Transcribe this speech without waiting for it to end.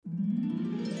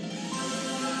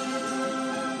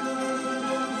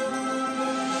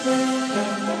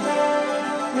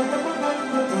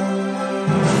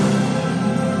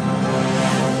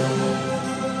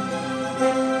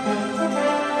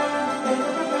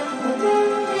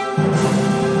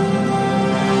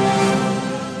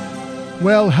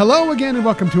Well, hello again and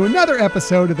welcome to another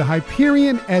episode of the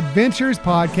Hyperion Adventures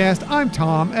Podcast. I'm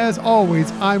Tom. As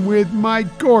always, I'm with my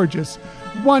gorgeous,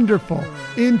 wonderful,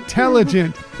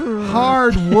 intelligent,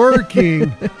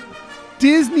 hard-working,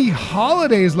 Disney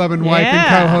holidays loving wife and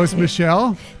co-host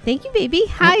Michelle. Thank you, baby.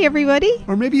 Hi, everybody.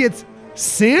 Or maybe it's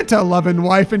Santa loving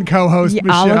wife and co-host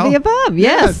Michelle. All of the above,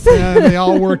 yes. They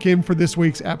all work in for this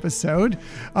week's episode.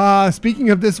 Speaking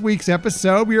of this week's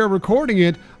episode, we are recording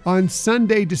it on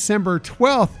Sunday, December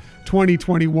 12th,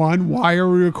 2021. Why are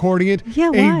we recording it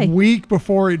why? A week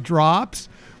before it drops?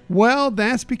 Well,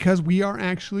 that's because we are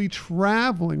actually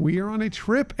traveling. We are on a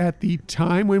trip at the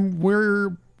time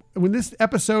when this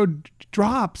episode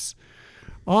drops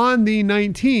on the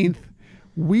 19th.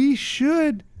 We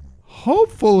should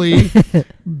hopefully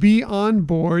be on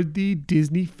board the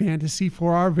Disney Fantasy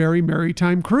for our very merry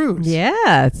time cruise.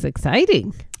 Yeah, it's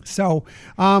exciting. So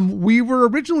we were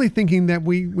originally thinking that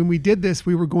when we did this,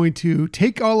 we were going to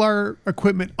take all our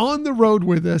equipment on the road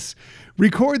with us,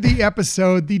 record the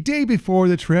episode the day before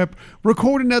the trip,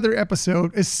 record another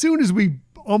episode as soon as we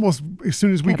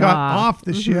got off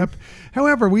the ship.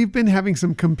 However, we've been having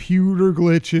some computer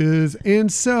glitches,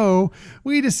 and so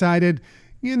we decided,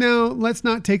 let's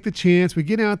not take the chance. We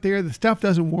get out there, the stuff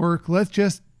doesn't work. Let's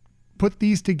just put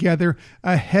these together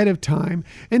ahead of time.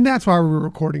 And that's why we're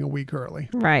recording a week early.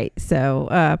 Right. So,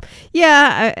 I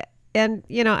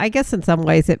guess in some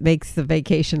ways it makes the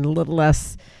vacation a little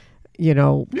less,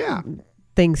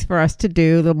 things for us to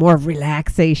do, a little more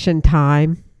relaxation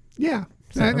time. Yeah.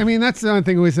 So. I mean, that's the other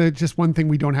thing. Was just one thing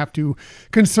we don't have to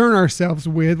concern ourselves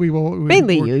with.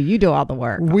 Mainly you do all the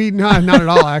work. Not at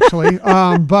all, actually.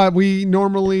 But we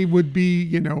normally would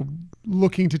be,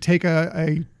 looking to take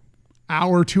a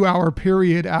 2-hour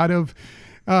period out of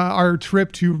our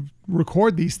trip to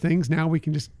record these things. Now we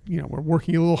can just, we're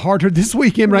working a little harder this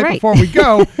weekend right before we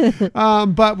go,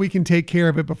 but we can take care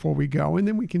of it before we go. And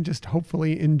then we can just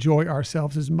hopefully enjoy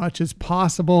ourselves as much as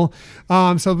possible.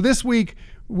 So this week,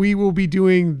 we will be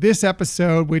doing this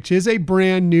episode, which is a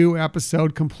brand new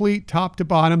episode, complete top to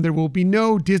bottom. There will be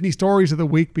no Disney stories of the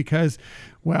week because,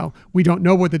 we don't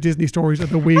know what the Disney stories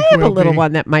of the week will be. I have a little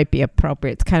one that might be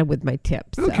appropriate. It's kind of with my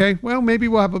tips. So. Okay. Well, maybe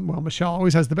we'll have Michelle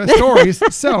always has the best stories,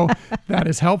 so that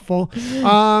is helpful.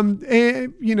 So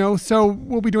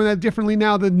we'll be doing that differently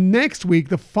now. The next week,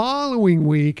 the following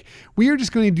week, we are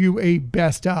just going to do a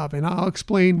best of, and I'll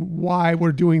explain why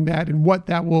we're doing that and what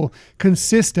that will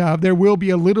consist of. There will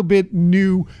be a little bit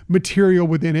new material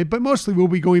within it, but mostly we'll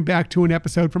be going back to an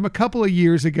episode from a couple of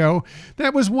years ago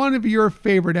that was one of your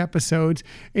favorite episodes,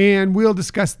 and we'll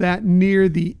discuss that near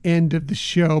the end of the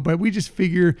show. But we just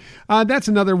figure that's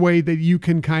another way that you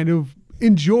can kind of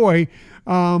enjoy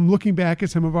looking back at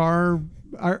some of our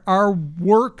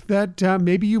work that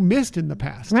maybe you missed in the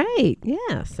past. Right.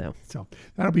 Yeah. So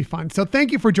that'll be fun. So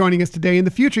thank you for joining us today. In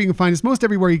the future, you can find us most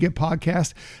everywhere you get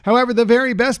podcasts. However, the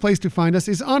very best place to find us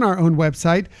is on our own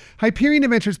website,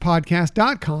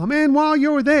 HyperionAdventuresPodcast.com. And while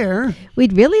you're there,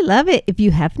 we'd really love it if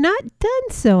you have not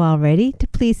done so already to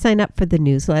please sign up for the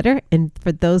newsletter. And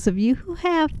for those of you who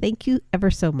have, thank you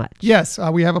ever so much. Yes.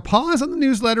 We have a pause on the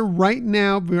newsletter right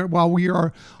now while we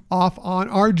are off on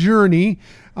our journey.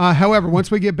 However,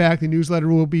 once we get back, the newsletter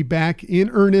will be back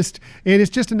in earnest, and it's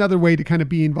just another way to kind of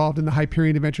be involved in the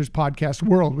Hyperion Adventures podcast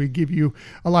world. We give you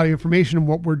a lot of information on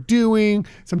what we're doing.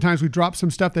 Sometimes we drop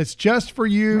some stuff that's just for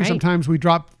you. Right. Sometimes we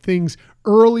drop things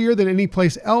earlier than any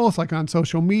place else, like on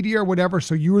social media or whatever.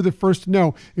 So you are the first to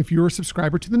know if you're a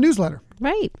subscriber to the newsletter.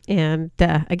 Right. And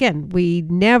again, we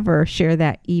never share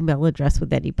that email address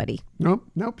with anybody. Nope.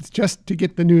 It's just to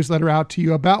get the newsletter out to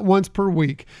you about once per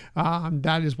week.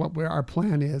 That is what our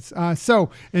plan is.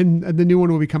 And the new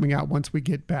one will be coming out once we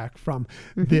get back from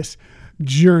this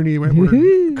journey where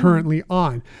we're currently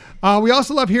on. We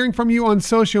also love hearing from you on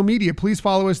social media. Please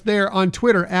follow us there on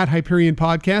Twitter at Hyperion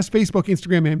Podcast, Facebook,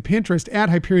 Instagram, and Pinterest at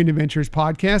Hyperion Adventures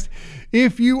Podcast.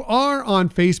 If you are on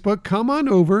Facebook, come on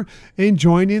over and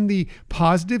join in the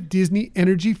positive Disney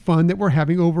energy fun that we're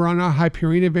having over on our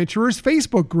Hyperion Adventurers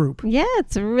Facebook group. Yeah,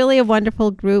 it's really a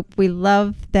wonderful group. We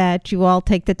love that you all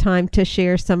take the time to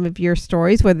share some of your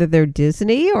stories, whether they're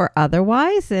Disney or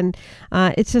otherwise. And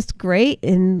it's just great.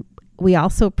 And we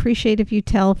also appreciate if you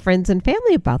tell friends and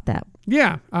family about that.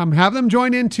 Yeah, have them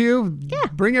join in too. Yeah.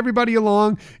 Bring everybody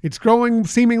along. It's growing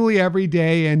seemingly every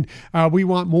day, and we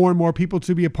want more and more people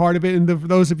to be a part of it. And for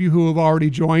those of you who have already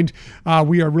joined,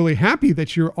 we are really happy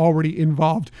that you're already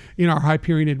involved in our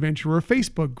Hyperion Adventurer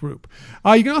Facebook group.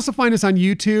 You can also find us on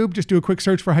YouTube. Just do a quick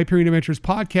search for Hyperion Adventurers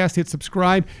Podcast, hit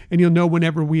subscribe, and you'll know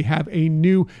whenever we have a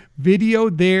new video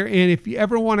there. And if you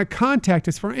ever want to contact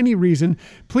us for any reason,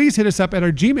 please hit us up at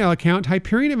our Gmail account,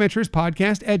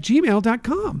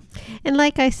 HyperionAdventurersPodcast@gmail.com. And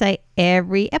like I say,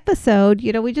 every episode,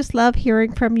 we just love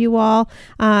hearing from you all.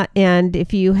 And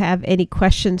if you have any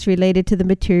questions related to the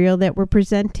material that we're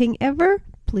presenting ever,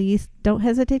 please don't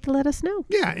hesitate to let us know.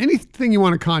 Yeah, anything you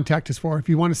want to contact us for. If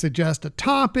you want to suggest a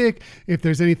topic, if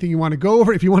there's anything you want to go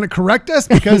over, if you want to correct us,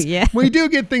 because Yeah. we do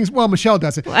get things, well, Michelle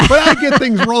does it, but I get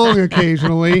things wrong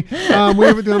occasionally.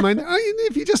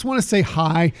 If you just want to say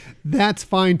hi, that's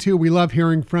fine too. We love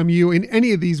hearing from you in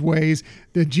any of these ways.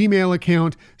 The Gmail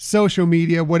account, social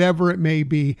media, whatever it may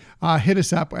be, hit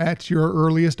us up at your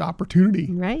earliest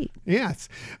opportunity. Right. Yes.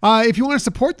 If you want to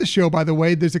support the show, by the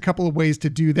way, there's a couple of ways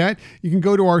to do that. You can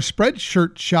go to our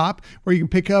Spreadshirt shop where you can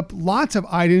pick up lots of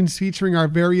items featuring our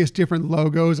various different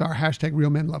logos, our hashtag Real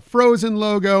Men Love Frozen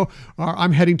logo, our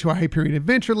I'm Heading to a Hyperion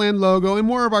Adventureland logo, and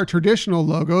more of our traditional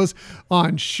logos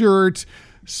on shirts,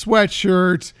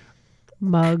 sweatshirts,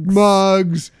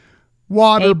 mugs,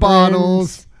 water Aprons.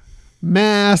 bottles,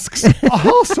 masks,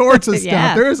 all sorts of stuff.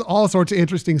 Yeah. There's all sorts of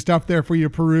interesting stuff there for you to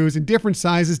peruse in different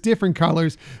sizes, different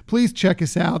colors. Please check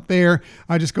us out there.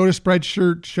 Just go to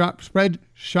Spreadshirt Shop,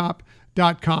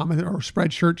 Spreadshirt.com or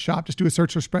Spreadshirt Shop. Just do a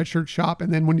search for Spreadshirt Shop.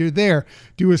 And then when you're there,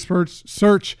 do a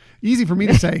search. Easy for me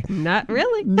to say. Not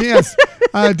really. Yes.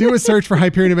 Do a search for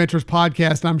Hyperion Adventures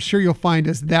Podcast. I'm sure you'll find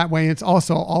us that way. It's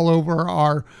also all over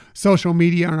our social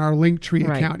media and our Linktree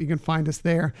account. You can find us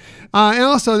there. And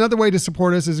also another way to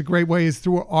support us is a great way is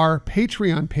through our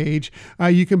Patreon page.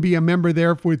 You can be a member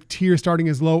there with tiers starting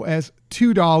as low as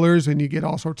 $2, and you get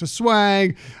all sorts of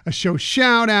swag, a show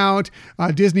shout out,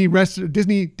 Disney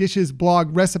Dishes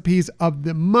blog recipes of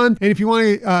the month. And if you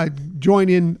want to join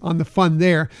in on the fun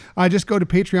there, just go to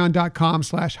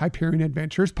patreon.com/Hyperion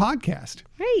Adventures Podcast.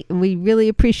 Right. And we really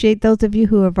appreciate those of you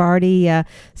who have already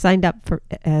signed up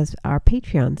as our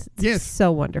Patreons. It's Yes.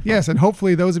 so wonderful. Yes, and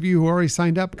hopefully those of you who already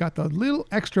signed up got the little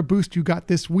extra boost you got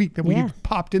this week that we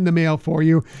popped in the mail for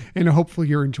you, and hopefully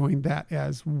you're enjoying that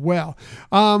as well.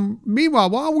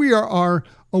 Meanwhile, while we are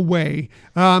away,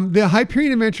 the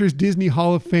Hyperion Adventures Disney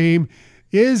Hall of Fame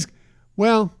is,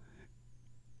 well,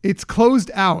 it's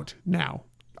closed out now.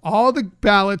 All the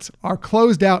ballots are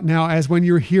closed out now as when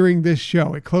you're hearing this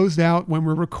show. It closed out when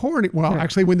we're recording. Well,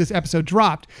 actually, when this episode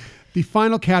dropped, the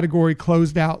final category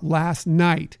closed out last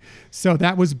night. So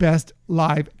that was Best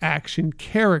Live Action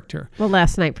Character. Well,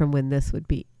 last night from when this would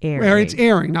be airing. Where it's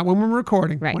airing, not when we're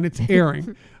recording, Right. when it's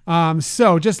airing.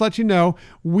 So just to let you know,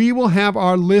 we will have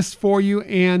our list for you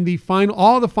and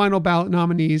all the final ballot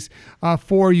nominees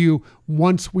for you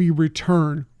once we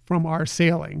return from our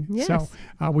sailing. Yes. So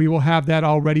we will have that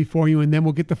all ready for you, and then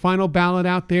we'll get the final ballot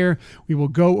out there. We will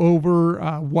go over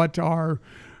what our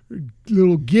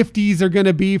little gifties are going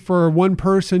to be for one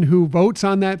person who votes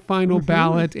on that final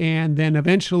ballot, and then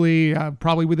eventually,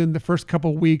 probably within the first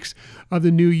couple weeks of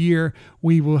the new year,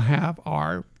 we will have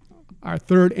our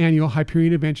third annual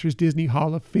Hyperion Adventures Disney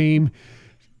Hall of Fame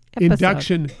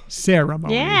induction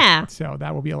ceremony. Yeah. So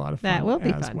that will be a lot of fun. That will be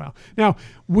as fun. well. Now,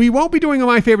 we won't be doing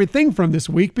my favorite thing from this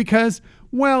week because,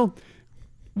 well,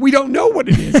 we don't know what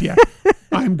it is yet.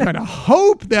 I'm going to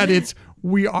hope that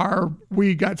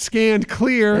we got scanned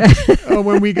clear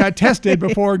when we got tested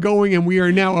before going, and we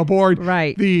are now aboard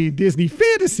the Disney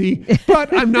Fantasy,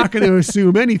 but I'm not going to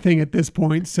assume anything at this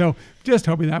point. So just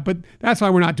hoping that, but that's why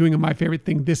we're not doing my favorite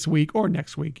thing this week or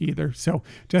next week either. So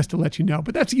just to let you know,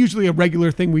 but that's usually a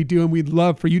regular thing we do, and we'd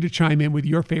love for you to chime in with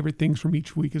your favorite things from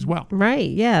each week as well.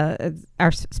 Right. Yeah.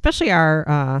 Especially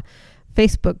our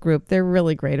Facebook group. They're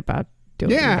really great about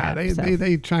doing that.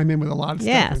 They chime in with a lot of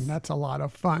stuff, Yes. and that's a lot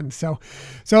of fun. So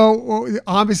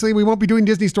obviously we won't be doing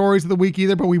Disney stories of the week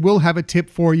either, but we will have a tip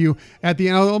for you at the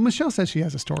end. Oh, Michelle says she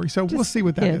has a story, so we'll see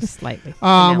what that is. Just slightly.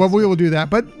 Well, we will do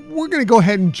that, but we're going to go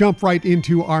ahead and jump right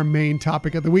into our main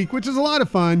topic of the week, which is a lot of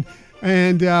fun,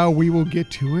 and we will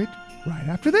get to it right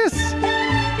after this.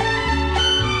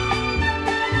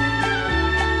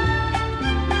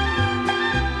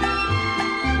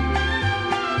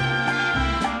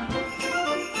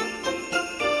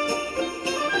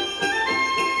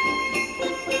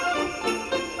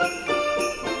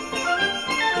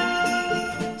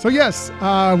 So yes,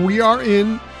 we are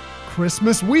in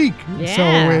Christmas week. Yeah.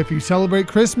 So if you celebrate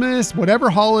Christmas, whatever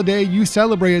holiday you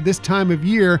celebrate at this time of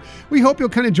year, we hope you'll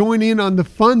kind of join in on the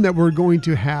fun that we're going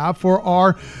to have for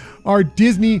our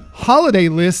Disney holiday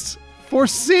lists for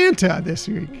Santa this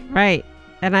week. Right.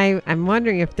 And I'm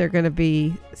wondering if they're going to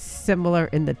be similar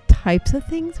in the types of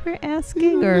things we're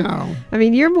asking. Or, No. I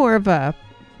mean, you're more of a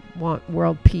want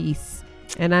world peace,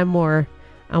 and I want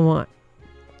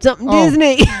something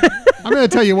Disney. I'm going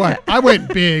to tell you what, I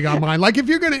went big on mine. Like if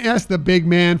you're going to ask the big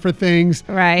man for things,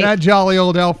 Right. that jolly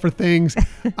old elf for things,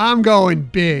 I'm going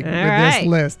big with this right.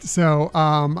 list. So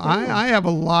I have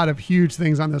a lot of huge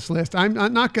things on this list. I'm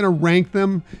not going to rank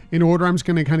them in order. I'm just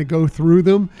going to kind of go through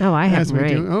them. Oh, I have as we do.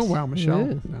 ranked. Oh, well, Michelle.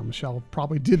 Ooh. Now, Michelle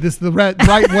probably did this the right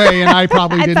way, and I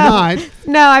probably did not.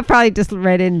 No, I probably just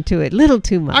read into it a little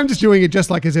too much. I'm just doing it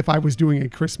just like as if I was doing a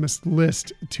Christmas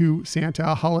list to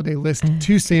Santa, a holiday list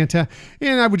to Santa.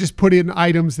 And I would just put in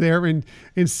items there and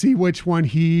see which one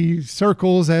he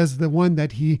circles as the one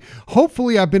that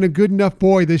hopefully I've been a good enough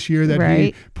boy this year that Right.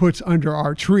 he puts under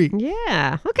our tree.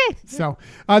 Yeah. Okay. So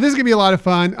this is going to be a lot of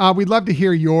fun. We'd love to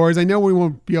hear yours. I know we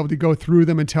won't be able to go through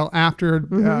them until after,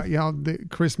 the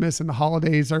Christmas and the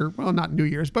holidays are, well, not New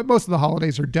Year's, but most of the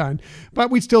holidays are done.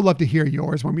 But we'd still love to hear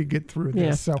yours when we get through this.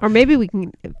 Yeah. So. Or maybe we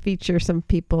can feature some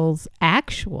people's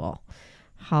actual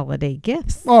holiday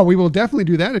gifts. Oh, we will definitely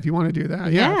do that if you want to do that. Yeah,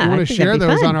 if Yeah, you I want to think share that'd be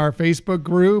those fun. on our Facebook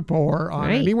group or on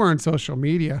Right. anywhere on social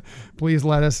media, please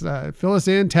let us fill us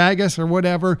in, tag us or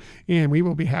whatever, and we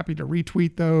will be happy to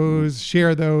retweet those,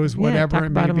 share those, whatever talk it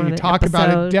about may 'em be. on an Talk about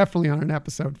it episode. definitely on an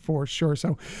episode for sure.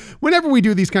 So whenever we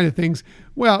do these kind of things,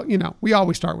 well, we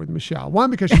always start with Michelle. One,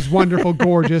 because she's wonderful,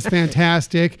 gorgeous,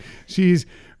 fantastic. She's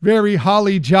very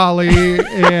holly jolly,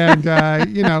 and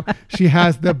she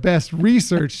has the best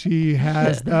research. She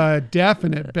has the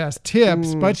definite best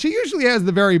tips, but she usually has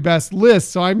the very best list.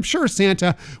 So I'm sure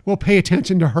Santa will pay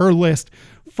attention to her list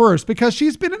first because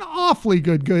she's been an awfully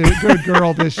good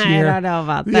girl this year. I don't know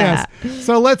about that. Yes.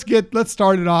 So let's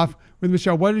start it off with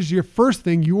Michelle. What is your first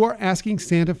thing you are asking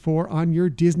Santa for on your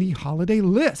Disney holiday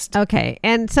list? Okay.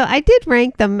 And so I did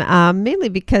rank them mainly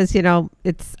because,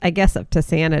 it's, I guess, up to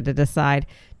Santa to decide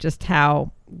just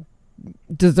how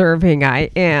deserving I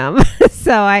am.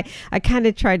 So I kind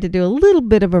of tried to do a little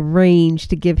bit of a range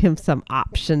to give him some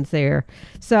options there.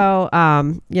 So,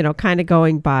 kind of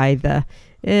going by the,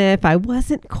 if I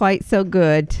wasn't quite so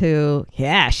good to,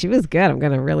 yeah, she was good, I'm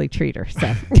going to really treat her.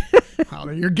 So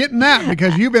You're getting that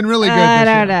because you've been really good I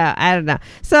this don't year. know. I don't know.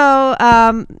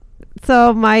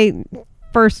 So my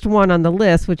first one on the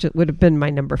list, which it would have been my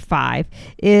number 5,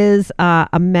 is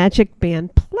a Magic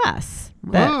Band Plus.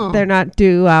 That Oh. they're not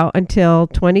due out until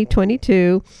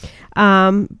 2022.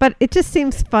 But it just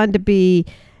seems fun to be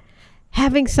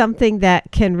having something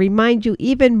that can remind you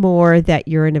even more that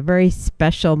you're in a very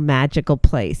special, magical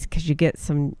place, because you get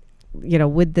some,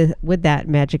 with that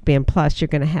Magic Band Plus, you're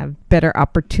going to have better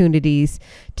opportunities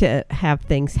to have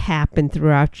things happen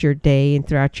throughout your day and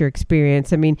throughout your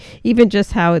experience. I mean, even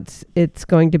just how it's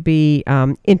going to be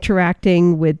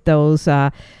interacting with those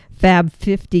Fab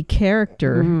 50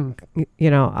 character,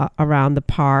 around the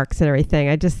parks and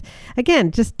everything.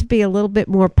 Just to be a little bit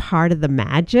more part of the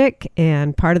magic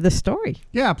and part of the story.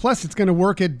 Yeah, plus it's going to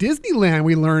work at Disneyland.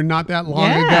 We learned not that long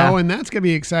Yeah. ago, and that's going to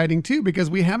be exciting too because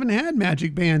we haven't had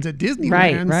magic bands at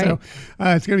Disneyland. Right. So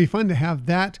it's going to be fun to have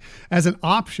that as an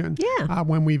option Yeah.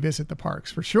 when we visit the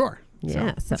parks for sure.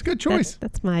 Yeah, So it's a good choice.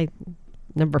 That's my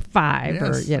number 5,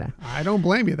 Yes. I don't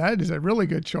blame you. That is a really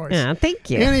good choice. Yeah, thank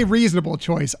you. And a reasonable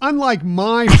choice, unlike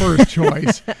my first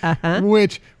choice,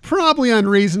 which probably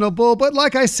unreasonable. But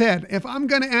like I said, if I'm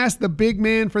going to ask the big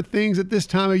man for things at this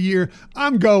time of year,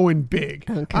 I'm going big.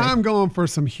 Okay. I'm going for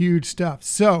some huge stuff.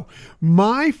 So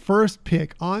my first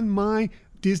pick on my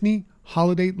Disney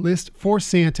holiday list for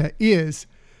Santa is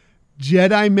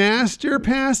Jedi Master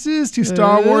passes to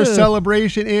Star Wars Ooh.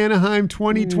 Celebration Anaheim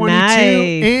 2022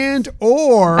 Nice. and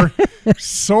or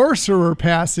Sorcerer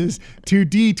passes to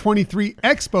D23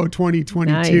 Expo 2022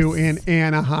 Nice. in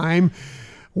Anaheim.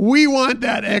 We want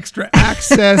that extra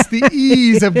access, the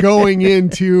ease of going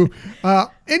into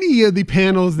any of the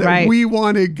panels that Right. we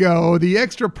want to go, the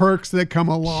extra perks that come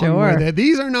along Sure. with it.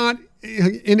 These are not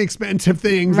inexpensive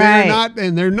things. Right.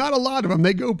 They're not a lot of them.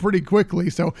 They go pretty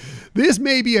quickly. So this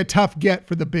may be a tough get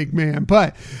for the big man,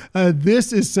 but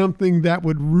this is something that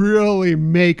would really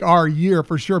make our year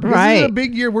for sure. Because this is a Right.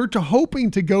 big year. We're hoping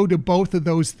to go to both of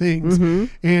those things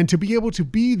and to be able to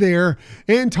be there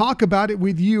and talk about it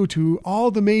with you to all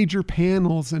the major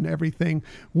panels and everything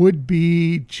would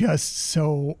be just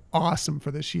so awesome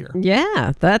for this year.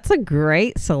 Yeah, that's a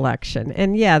great selection.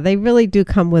 And yeah, they really do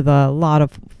come with a lot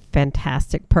of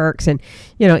fantastic perks. And,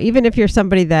 even if you're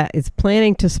somebody that is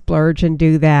planning to splurge and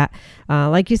do that,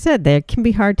 like you said, they can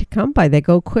be hard to come by. They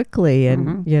go quickly.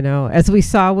 And, as we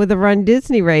saw with the Run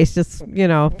Disney race, just,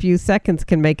 a few seconds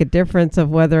can make a difference of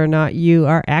whether or not you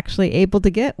are actually able to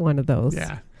get one of those.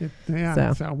 Yeah.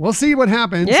 So we'll see what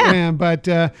happens. Yeah. But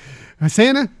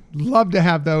Santa, love to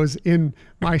have those in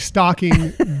my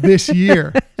stocking this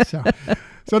year.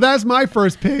 So that's my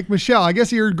first pick. Michelle, I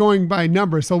guess you're going by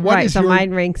number. So what is so your...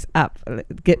 mine ranks up,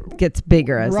 gets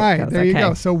bigger as it goes. There you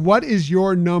go. So what is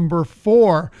your number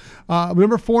 4?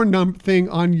 Number 4 thing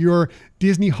on your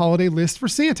Disney holiday list for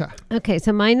Santa? Okay,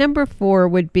 so my number 4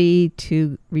 would be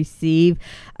to receive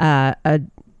a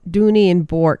Dooney and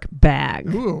Bourke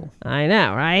bag. Ooh. I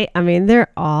know, right? I mean,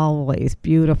 they're always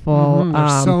beautiful.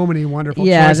 There's so many wonderful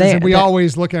choices. And we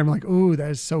always look at them like, ooh,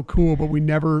 that is so cool. But we've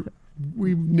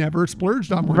never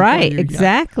splurged on one. Right,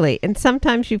 exactly. And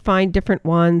sometimes you find different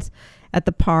ones at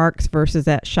the parks versus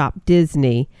at Shop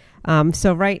Disney.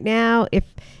 So right now, if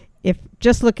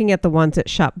just looking at the ones at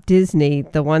Shop Disney,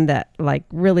 the one that like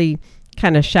really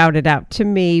kind of shouted out to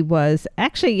me was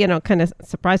actually, kind of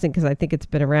surprising because I think it's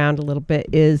been around a little bit,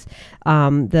 is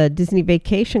the Disney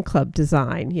Vacation Club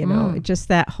design, just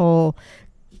that whole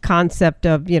concept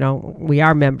of, we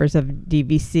are members of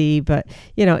DVC, but,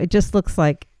 it just looks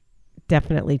like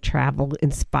definitely travel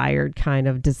inspired kind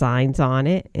of designs on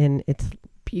it. And it's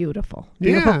beautiful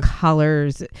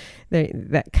colors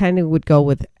that kind of would go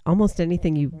with almost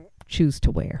anything you choose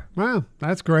to wear. Wow,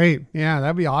 that's great. Yeah,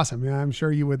 that'd be awesome. Yeah, I'm sure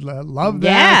you would love that.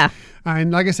 Yeah.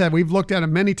 And like I said, we've looked at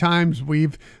them many times.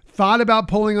 We've thought about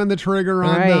pulling on the trigger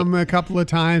on them a couple of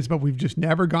times, but we've just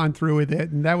never gone through with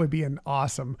it. And that would be an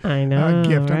awesome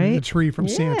gift under the tree from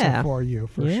Santa for you,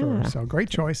 for sure. So great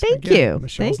choice. Thank you.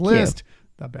 Michelle's list.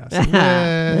 The best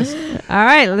list. All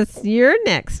right, your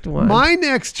next one. My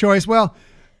next choice. Well,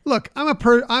 look,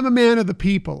 I'm a man of the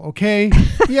people, okay?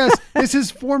 Yes, this is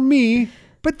for me,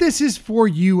 but this is for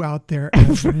you out there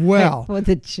as well. For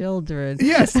the children.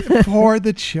 Yes, for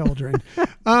the children.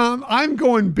 I'm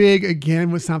going big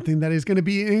again with something that is going to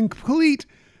be a complete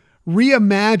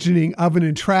reimagining of an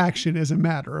attraction, as a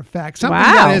matter of fact. Something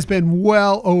that has been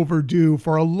well overdue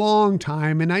for a long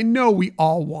time, and I know we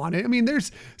all want it. I mean,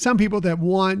 there's some people that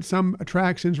want some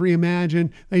attractions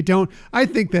reimagined. They don't. I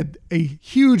think that a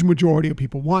huge majority of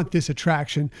people want this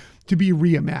attraction to be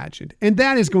reimagined. And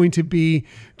that is going to be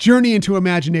Journey into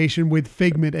Imagination with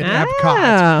Figment at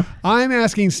Epcot. I'm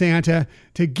asking Santa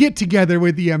to get together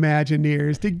with the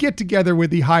Imagineers, to get together with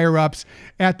the higher-ups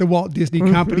at the Walt Disney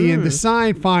Company and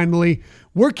decide finally,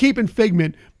 we're keeping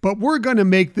Figment, but we're going to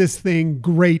make this thing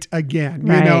great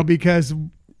again, because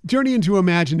Journey into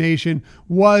Imagination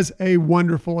was a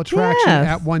wonderful attraction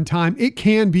at one time. It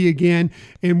can be again,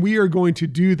 and we are going to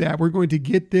do that. We're going to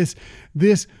get this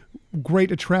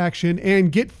great attraction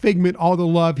and get Figment all the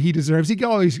love he deserves. He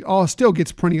still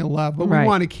gets plenty of love, but we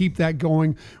want to keep that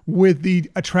going with the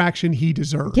attraction he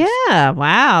deserves. Yeah,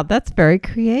 wow, that's very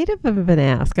creative of an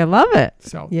ask. I love it.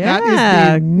 So that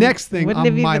is the next thing on my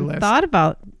list. Wouldn't have even thought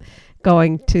about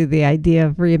going to the idea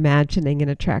of reimagining an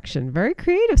attraction. Very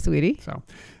creative, sweetie.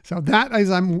 So that is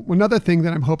another thing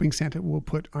that I'm hoping Santa will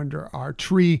put under our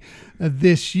tree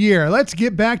this year. Let's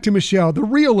get back to Michelle, the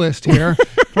real list here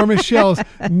for Michelle's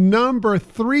number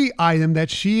 3 item that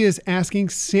she is asking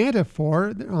Santa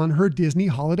for on her Disney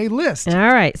holiday list.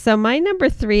 All right. So my number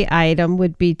 3 item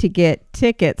would be to get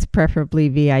tickets, preferably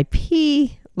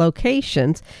VIP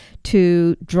locations,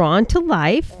 to Drawn to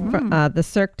Life, the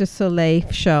Cirque du Soleil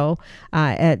show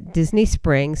at Disney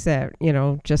Springs that,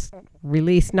 just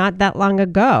released not that long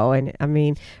ago. And I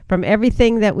mean, from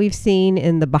everything that we've seen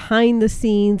in the behind the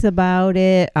scenes about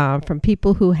it, from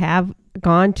people who have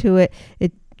gone to it,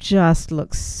 it just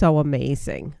looks so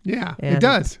amazing. Yeah, it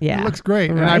does. Yeah, it looks great.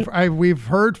 Right? And we've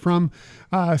heard from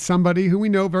somebody who we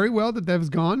know very well that has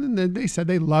gone, and they said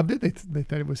they loved it. They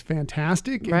thought it was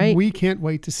fantastic. And we can't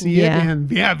wait to see it. And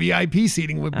VIP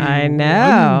seating would be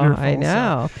wonderful. I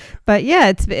know. So. But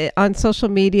it's on social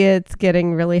media. It's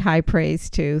getting really high praise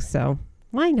too. So.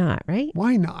 Why not, right?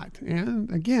 Why not?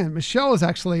 And again, Michelle is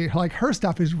actually, like, her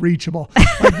stuff is reachable.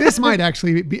 Like, this might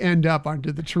actually end up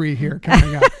under the tree here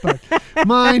coming up. But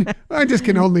mine, I just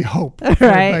can only hope.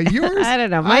 Right. But yours? I don't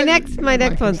know. My next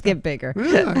ones get bigger.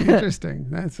 Yeah, interesting.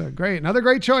 That's another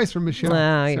great choice from Michelle.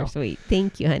 Oh, you're sweet.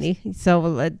 Thank you, honey.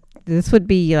 So this would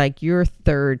be like your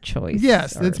third choice.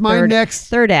 Yes, it's my next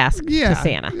third ask to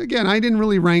Santa. Again, I didn't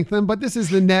really rank them, but this is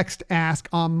the next ask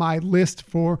on my list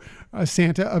for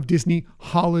Santa of Disney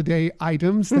holiday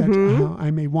items that I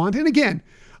may want. And again,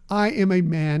 I am a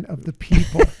man of the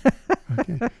people.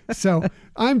 Okay. So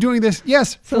I'm doing this,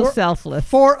 yes, So selfless.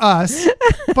 for us,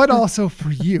 but also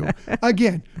for you.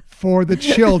 Again, for the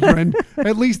children,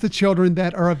 at least the children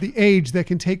that are of the age that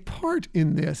can take part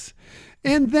in this.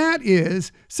 And that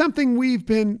is something we've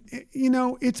been,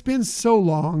 it's been so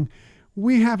long.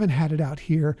 We haven't had it out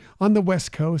here on the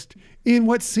West Coast in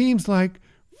what seems like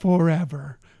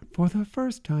forever. For the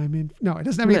first time no, it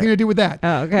doesn't have anything to do with that.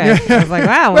 Oh, okay. I was like,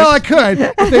 wow. Well, I could.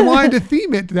 If they wanted to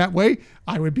theme it that way,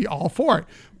 I would be all for it.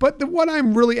 But what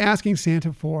I'm really asking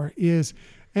Santa for is,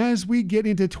 as we get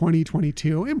into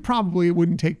 2022, and probably it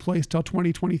wouldn't take place till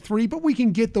 2023, but we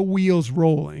can get the wheels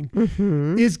rolling,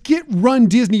 is get Run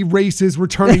Disney races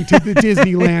returning to the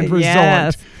Disneyland Resort.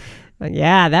 Yes.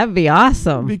 Yeah, that'd be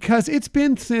awesome. Because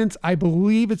I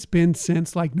believe it's been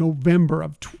since like November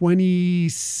of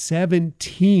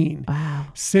 2017. Wow.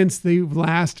 Since the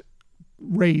last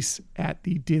race at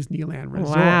the Disneyland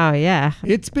Resort. Wow, yeah.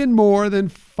 It's been more than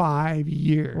 5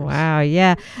 years. Wow,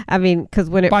 yeah. I mean, because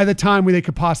by the time they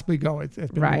could possibly go, it's been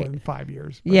Right. more than 5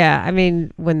 years. But yeah, I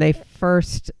mean, when they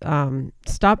first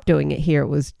stopped doing it here, it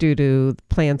was due to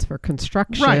plans for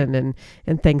construction Right.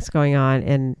 and things going on.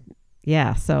 And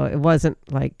yeah, so it wasn't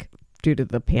like due to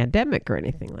the pandemic or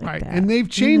anything like Right. that. And they've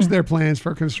changed their plans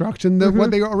for construction.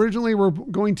 What they originally were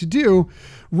going to do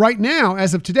right now,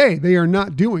 as of today, they are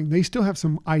not doing. They still have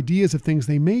some ideas of things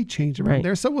they may change around Right.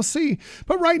 there. So we'll see.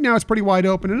 But right now it's pretty wide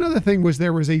open. Another thing was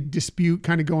there was a dispute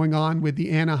kind of going on with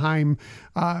the Anaheim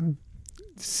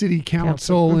city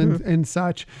council and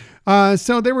such.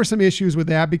 So there were some issues with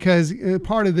that because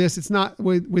part of this, it's not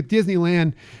with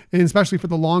Disneyland, and especially for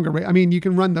the longer race. I mean, you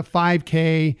can run the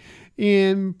 5K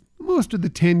and most of the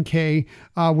 10K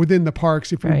within the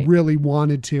parks if you Right. really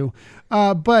wanted to.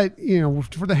 But,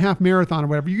 for the half marathon or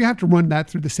whatever, you have to run that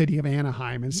through the city of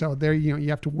Anaheim. And so there, you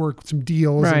have to work some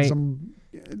deals Right. and some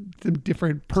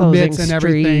different permits Closing and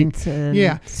everything. streets and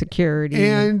Yeah. security.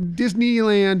 And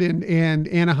Disneyland and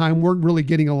Anaheim weren't really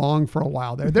getting along for a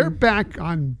while there. They're back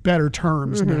on better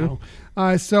terms now.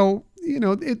 So,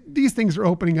 these things are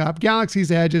opening up.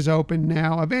 Galaxy's Edge is open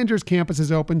now. Avengers Campus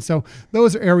is open. So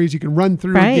those are areas you can run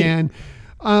through Right. again.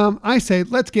 I say,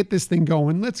 let's get this thing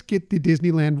going. Let's get the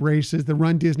Disneyland races, the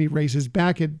Run Disney races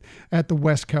back at the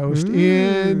West Coast,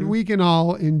 and we can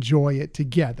all enjoy it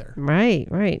together. Right.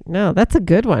 No, that's a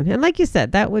good one. And like you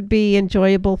said, that would be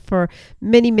enjoyable for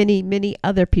many, many, many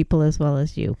other people as well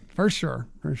as you. For sure.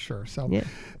 So Yeah.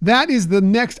 that is the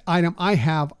next item I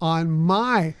have on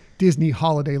my Disney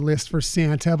holiday list for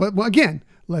Santa. But again,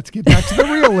 let's get back to the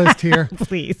real list here.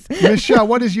 Please. Michelle,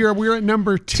 we're at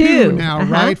number 2 now,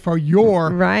 right? For your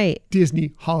Right.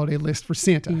 Disney holiday list for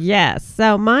Santa. Yes.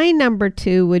 So my number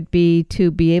 2 would be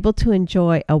to be able to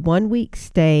enjoy a 1-week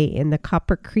stay in the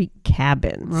Copper Creek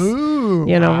cabins. Ooh.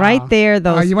 Right there.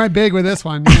 Those You went big with this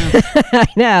one. Yeah. I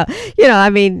know. I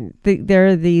mean, there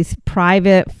are these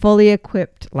private, fully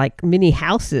equipped, like mini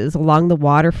houses along the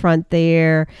waterfront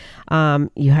there.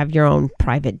 You have your own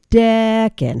private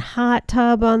deck and hot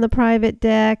tub on the private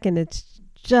deck. And it's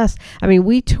just, I mean,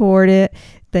 we toured it.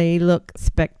 They look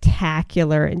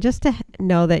spectacular. And just to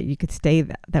know that you could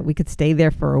that we could stay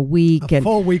there for a week. A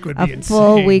full week would be A insane.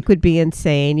 full week would be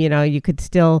insane. You could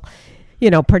still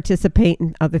participate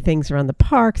in other things around the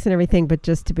parks and everything, but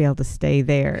just to be able to stay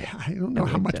there. I don't know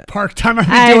how much park time I'd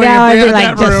be I doing know, if I'd they be had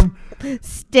like that room. just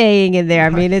staying in there.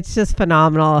 I mean, it's just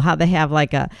phenomenal how they have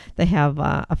a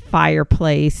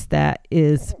fireplace that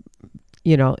is,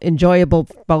 enjoyable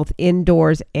both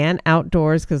indoors and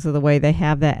outdoors because of the way they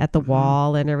have that at the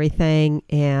wall and everything.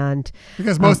 And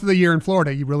Because most of the year in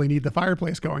Florida, you really need the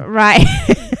fireplace going. right.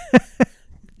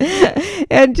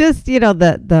 And just,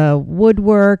 the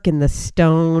woodwork and the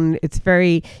stone, it's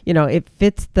very, it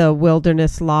fits the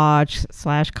Wilderness Lodge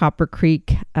 / Copper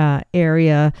Creek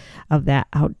area of that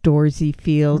outdoorsy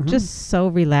feel. Just so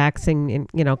relaxing.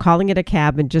 And, calling it a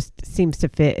cabin just seems to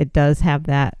fit. It does have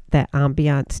that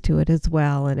ambiance to it as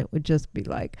well. And it would just be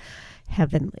like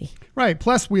heavenly. Right.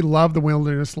 Plus, we love the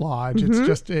Wilderness Lodge.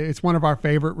 It's one of our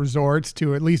favorite resorts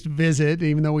to at least visit,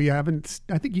 even though we haven't.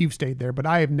 I think you've stayed there, but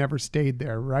I have never stayed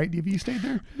there, right? Have you stayed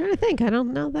there? I'm trying to think. I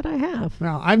don't know that I have.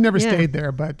 Well, I've never stayed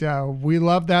there, but we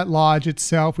love that lodge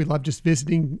itself. We love just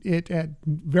visiting it at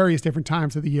various different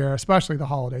times of the year, especially the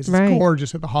holidays. It's Right.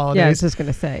 gorgeous at the holidays. Yeah, I was just going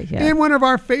to say. Yeah. And one of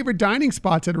our favorite dining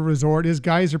spots at a resort is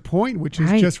Geyser Point, which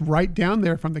is Right. just right down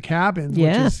there from the cabins,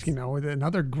 Yes. which is,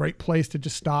 another great place to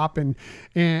just stop and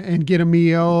get a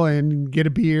meal and get a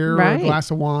beer or a Right. glass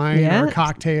of wine or a Yes.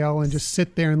 cocktail and just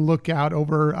sit there and look out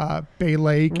over Bay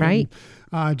Lake. Right.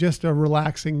 And, just a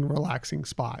relaxing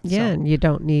spot. Yeah, So, and you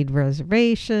don't need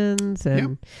reservations.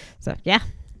 And so, yeah.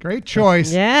 Great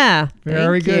choice. Yeah.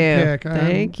 Very thank good you. pick.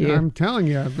 Thank you. I'm telling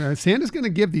you, Santa's going to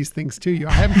give these things to you.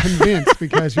 I am convinced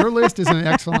because your list is an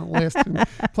excellent list. And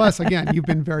plus, again, you've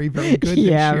been very, very good this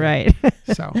Yeah, year. right.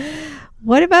 So,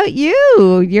 What about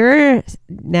you?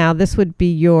 Now this would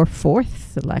be your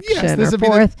fourth selection Yes, this or would be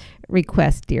fourth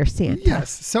request, dear Santa. yes.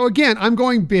 So again, I'm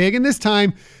going big, and this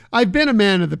time I've been a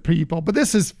man of the people, but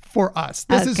this is for us.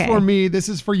 This is Okay. for me. This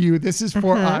is for you. This is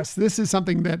for us. This is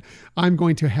something that I'm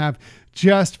going to have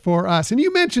just for us. And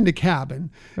you mentioned a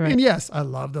cabin. Right. And yes, I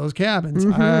love those cabins.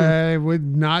 I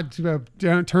would not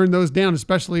turn those down,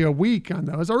 especially a week on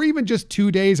those, or even just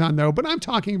 2 days on those. But I'm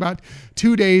talking about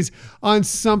 2 days on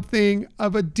something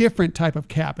of a different type of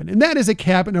cabin. And that is a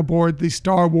cabin aboard the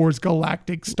Star Wars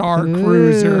Galactic Star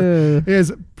Cruiser.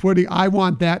 I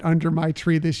want that under my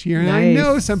tree this year. And I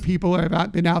know Nice. some people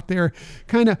have been out there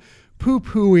kind of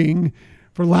poo-pooing,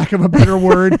 for lack of a better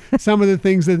word, some of the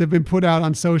things that have been put out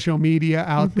on social media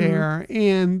out there.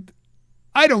 And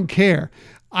I don't care.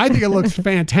 I think it looks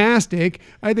fantastic.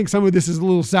 I think some of this is a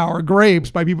little sour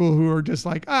grapes by people who are just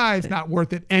like, it's not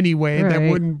worth it anyway. That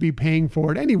Right. wouldn't be paying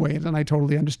for it anyway. And I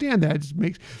totally understand that. It just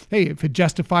makes, hey, if it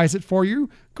justifies it for you,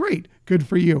 great. Good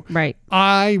for you. Right.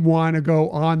 I want to go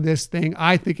on this thing.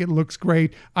 I think it looks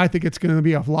great. I think it's going to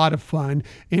be a lot of fun.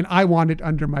 And I want it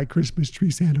under my Christmas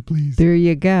tree, Santa, please. There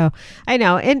you go. I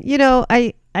know. And,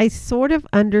 I sort of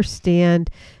understand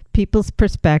people's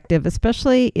perspective,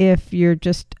 especially if you're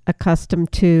just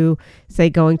accustomed to, say,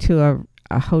 going to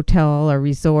a hotel or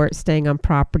resort, staying on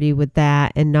property with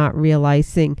that and not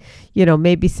realizing,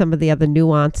 maybe some of the other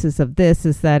nuances of this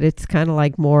is that it's kind of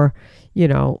like more,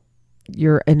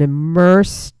 you're an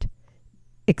immersed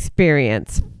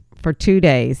experience for 2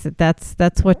 days.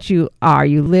 That's what you are.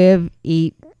 You live,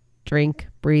 eat, drink,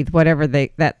 breathe, whatever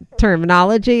that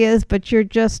terminology is, but you're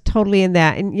just totally in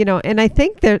that. And, and I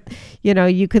think that,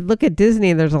 you could look at Disney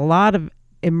and there's a lot of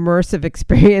immersive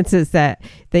experiences that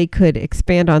they could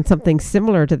expand on something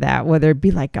similar to that, whether it be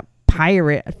like a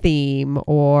pirate theme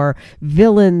or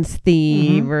villains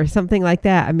theme or something like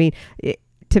that. I mean,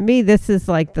 to me, this is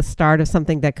like the start of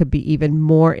something that could be even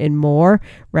more and more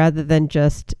rather than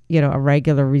just, a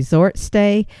regular resort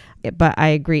stay. But I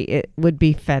agree, it would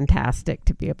be fantastic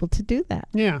to be able to do that.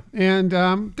 Yeah. And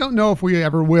don't know if we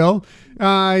ever will.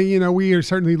 We are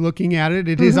certainly looking at it.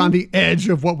 It is on the edge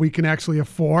of what we can actually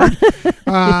afford.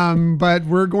 But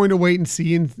we're going to wait and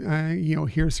see and,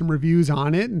 hear some reviews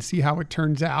on it and see how it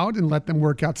turns out and let them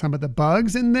work out some of the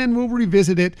bugs. And then we'll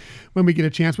revisit it when we get a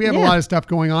chance. We have a lot of stuff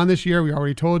going on this year. We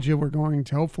already told you we're going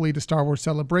to hopefully to Star Wars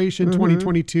Celebration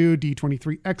 2022,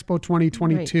 D23 Expo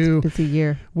 2022. Right. Busy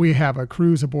year. We have a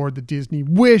cruise aboard the Disney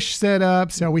Wish set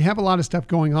up. So we have a lot of stuff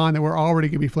going on that we're already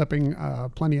going to be flipping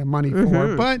plenty of money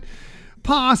for. But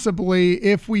possibly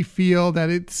if we feel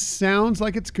that it sounds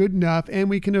like it's good enough and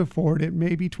we can afford it,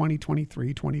 maybe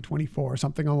 2023, 2024,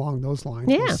 something along those lines.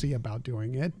 Yeah. We'll see about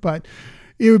doing it. But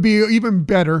it would be even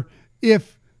better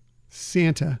if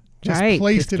Santa just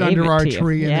placed just it gave under it our to you.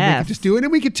 tree and then we Yes. could just do it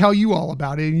and we could tell you all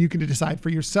about it and you can decide for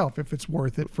yourself if it's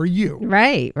worth it for you.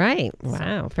 Right.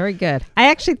 Wow. Very good. I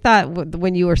actually thought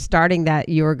when you were starting that,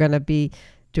 you were going to be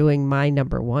doing my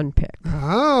number one pick.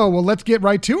 Oh, well, let's get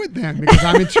right to it then because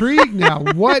I'm intrigued now.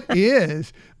 What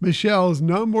is Michelle's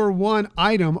number one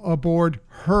item aboard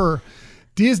her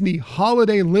Disney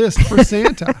holiday list for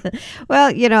Santa?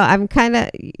 Well, I'm kind of,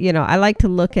 I like to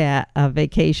look at a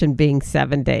vacation being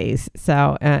 7 days.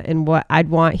 So, and what I'd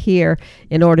want here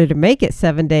in order to make it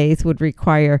 7 days would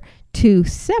require 2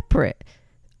 separate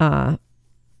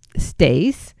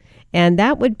stays. And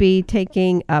that would be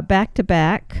taking a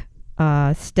back-to-back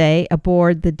stay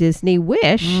aboard the Disney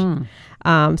Wish.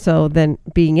 So then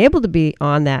being able to be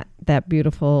on that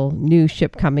beautiful new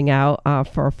ship coming out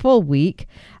for a full week,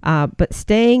 but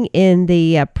staying in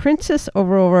the Princess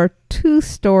Aurora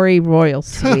 2-story royal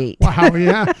suite. Wow,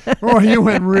 yeah. Oh, you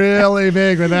went really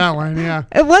big with that one, yeah.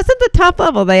 It wasn't the top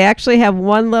level. They actually have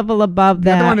one level above The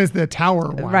that. other one is the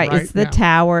tower one, right? It's the Yeah.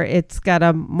 tower. It's got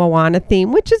a Moana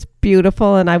theme, which is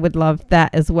beautiful, and I would love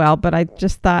that as well. But I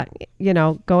just thought,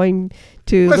 going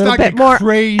to Let's a little not bit get more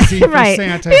crazy for right.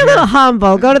 Santa. Be a little here.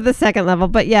 humble. Go to the second level.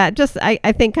 But yeah, just I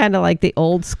think kind of like the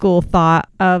old school thought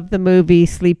of the movie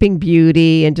Sleeping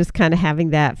Beauty, and just kind of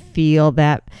having that feel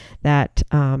that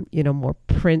more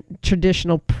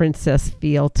traditional princess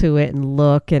feel to it and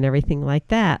look and everything like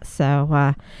that.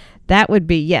 So that would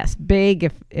be, yes, big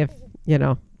if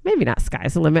maybe not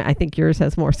sky's the limit. I think yours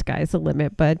has more sky's the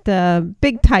limit, but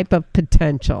big type of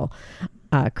potential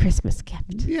Christmas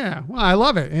gift. Yeah, well, I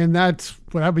love it. And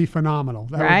that'd be phenomenal.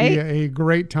 That Right? would be a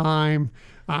great time.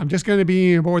 Just going to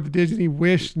be aboard the Disney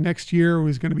Wish next year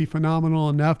was going to be phenomenal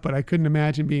enough, but I couldn't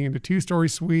imagine being in a 2-story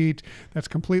suite that's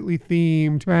completely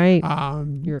themed. Right.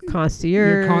 Your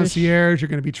concierge. You're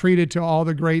going to be treated to all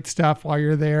the great stuff while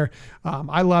you're there.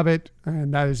 I love it,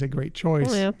 and that is a great choice.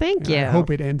 Well, thank you. I hope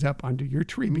it ends up under your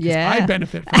tree because Yeah. I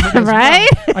benefit from it as Right?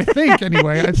 well. I think,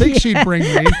 anyway. I think she'd bring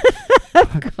me.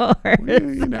 Of course.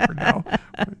 You never know.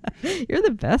 You're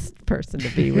the best person to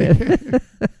be with.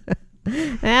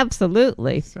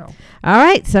 Absolutely. So, All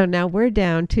right. So now we're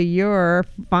down to your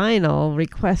final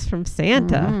request from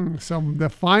Santa. so the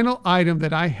final item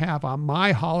that I have on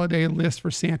my holiday list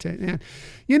for Santa, and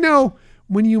you know,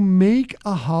 when you make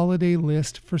a holiday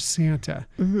list for Santa,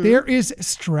 there is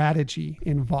strategy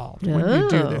involved when you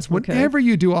do this. okay. Whenever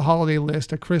you do a holiday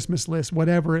list, a Christmas list,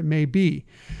 whatever it may be,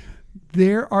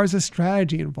 there is a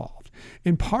strategy involved.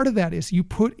 And part of that is you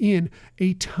put in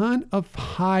a ton of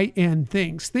high-end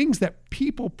things that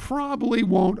people probably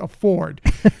won't afford,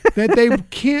 that they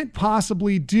can't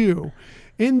possibly do.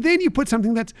 And then you put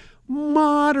something that's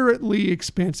moderately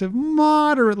expensive,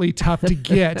 moderately tough to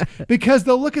get, because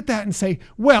they'll look at that and say,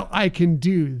 well, I can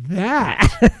do that.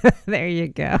 There you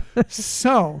go.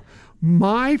 So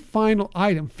my final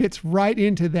item fits right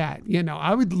into that. You know,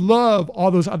 I would love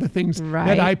all those other things Right.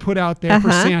 that I put out there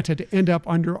for Santa to end up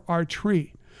under our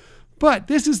tree. But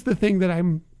this is the thing that I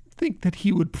think that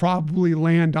he would probably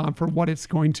land on for what it's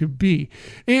going to be.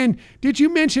 And did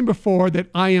you mention before that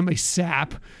I am a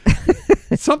sap?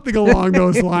 Something along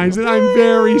those lines, that I'm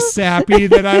very sappy,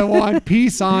 that I want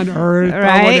peace on earth or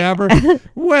Right. whatever.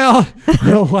 Well,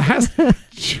 the last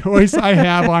choice I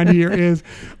have on here is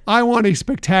I want a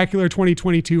spectacular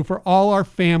 2022 for all our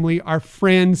family, our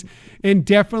friends, and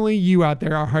definitely you out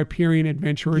there, our Hyperion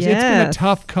adventurers. It's been a Yes.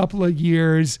 tough couple of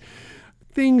years.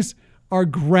 Things are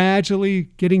gradually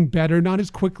getting better, not as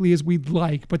quickly as we'd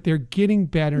like, but they're getting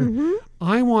better.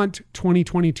 I want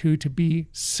 2022 to be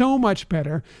so much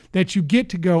better that you get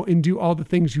to go and do all the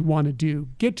things you want to do.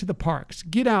 Get to the parks,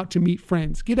 get out to meet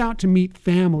friends, get out to meet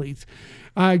families,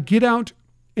 get out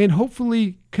and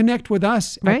hopefully connect with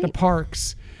us at the Right.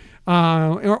 parks.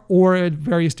 Or at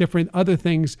various different other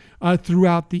things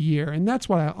throughout the year. And that's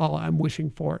what all I'm wishing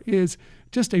for is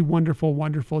just a wonderful,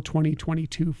 wonderful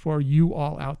 2022 for you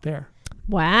all out there.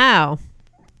 Wow.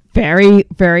 Very,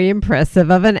 very impressive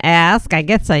of an ask. I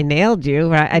guess I nailed you.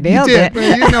 Right? I nailed You it. did.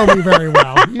 Well, you know me very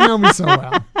well. You know me so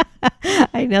well.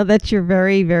 I know that you're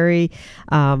very, very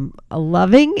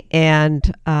loving,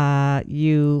 and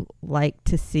you like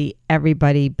to see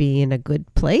everybody be in a good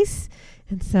place.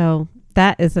 And so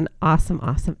that is an awesome,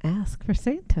 awesome ask for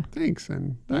Santa. Thanks.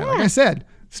 And like I said,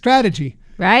 strategy.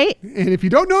 Right? And if you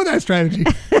don't know that strategy,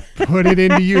 put it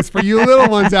into use. For you little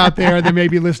ones out there that may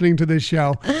be listening to this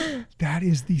show, that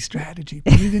is the strategy.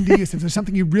 Put it into use. If there's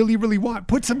something you really, really want,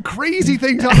 put some crazy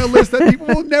things on the list that people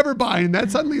will never buy. And that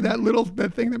suddenly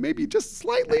that thing that may be just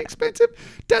slightly expensive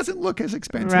doesn't look as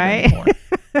expensive anymore.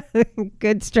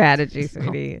 Good strategy,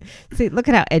 sweetie. See, look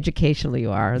at how educational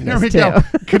you are in There we this, too. go.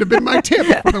 Could have been my tip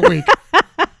for the week.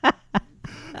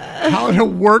 How to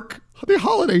work the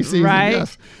holiday season. Right?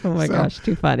 Yes. Oh, my So- gosh.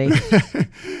 Too funny.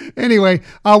 Anyway,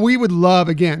 we would love,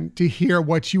 again, to hear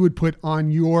what you would put on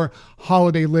your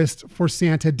holiday list for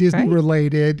Santa, Disney Right.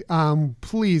 related.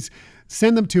 Please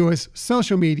send them to us,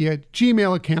 social media,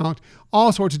 Gmail account,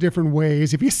 all sorts of different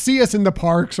ways. If you see us in the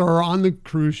parks or on the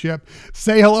cruise ship,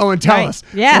 say hello and tell Right. us.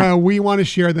 Yeah. We want to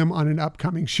share them on an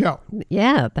upcoming show.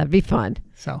 Yeah, that'd be fun.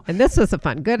 So, And this was a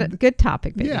good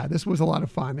topic, baby. yeah, this was a lot of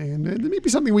fun. And it may be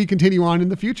something we continue on in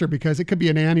the future because it could be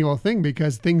an annual thing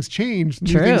because things change.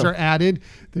 New True. things are added.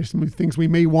 There's some things we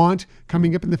may want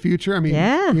coming up in the future. I mean,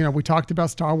 Yeah. we talked about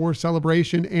Star Wars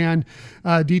Celebration and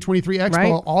D23 Expo.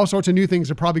 Right. All sorts of new things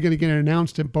are probably going to get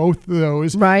announced at both of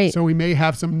those. Right. So we may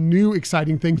have some new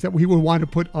exciting things that we will want to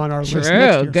put on our list True.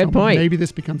 next year. Good So point. maybe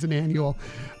this becomes an annual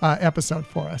episode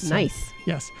for us. So, Nice.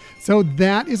 yes. So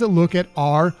that is a look at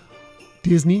our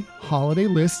Disney holiday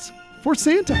lists for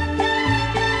Santa.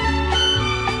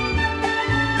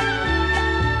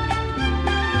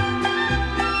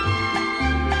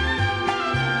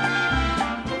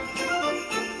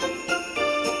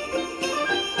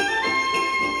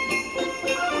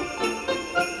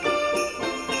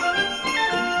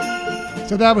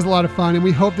 So that was a lot of fun, and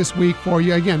we hope this week for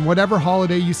you, again, whatever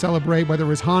holiday you celebrate, whether it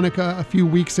was Hanukkah a few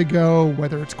weeks ago,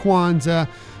 whether it's Kwanzaa,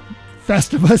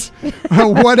 Festivus,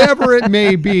 whatever it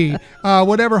may be,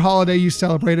 whatever holiday you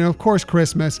celebrate, and of course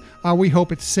Christmas, we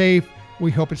hope it's safe.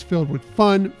 We hope it's filled with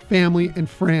fun, family, and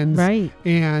friends. Right.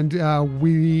 And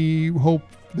we hope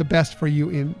the best for you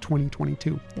in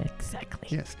 2022.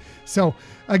 Exactly. Yes. So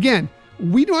again,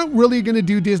 we aren't really going to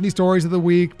do Disney stories of the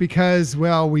week because,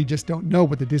 well, we just don't know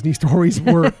what the Disney stories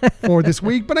were for this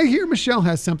week. But I hear Michelle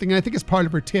has something, and I think it's part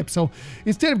of her tip. So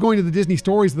instead of going to the Disney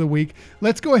stories of the week,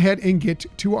 let's go ahead and get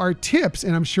to our tips.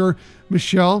 And I'm sure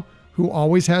Michelle, who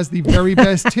always has the very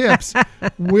best tips,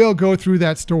 will go through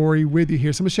that story with you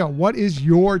here. So Michelle, what is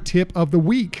your tip of the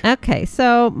week? Okay,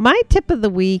 so my tip of the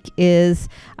week is,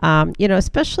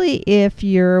 especially if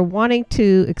you're wanting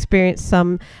to experience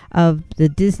some of the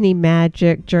Disney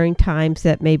magic during times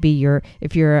that maybe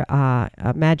if you're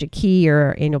a Magic Key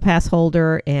or annual pass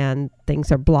holder and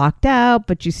things are blocked out,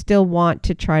 but you still want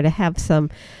to try to have some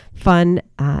fun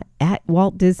at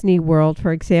Walt Disney World,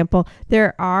 for example,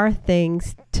 there are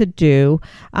things to do.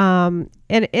 And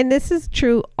this is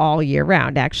true all year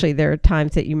round. Actually, there are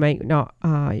times that you might not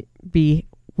be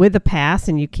with a pass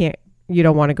and you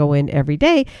don't want to go in every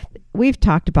day. We've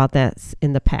talked about that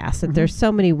in the past, and there's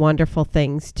so many wonderful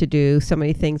things to do. So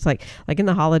many things like in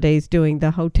the holidays, doing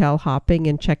the hotel hopping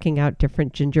and checking out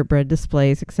different gingerbread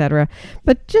displays, etc.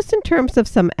 But just in terms of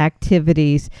some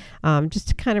activities, just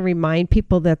to kind of remind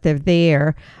people that they're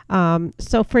there.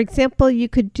 So for example, you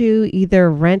could do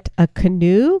either rent a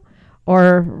canoe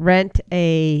or rent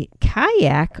a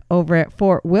kayak over at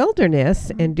Fort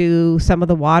Wilderness and do some of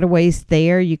the waterways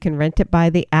there. You can rent it by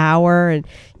the hour, and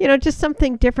just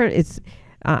something different. It's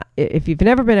if you've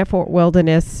never been at Fort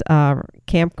Wilderness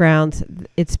campgrounds,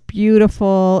 it's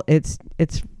beautiful. It's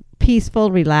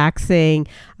peaceful, relaxing,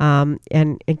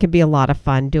 and it can be a lot of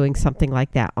fun doing something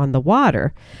like that on the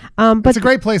water. But it's a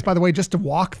great place, by the way, just to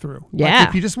walk through. Yeah. Like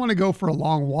if you just want to go for a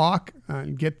long walk,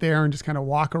 get there and just kind of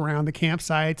walk around the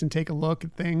campsites and take a look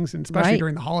at things, and especially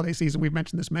during the holiday season. We've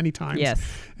mentioned this many times,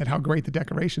 at how great the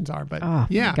decorations are. But my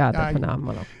God, they're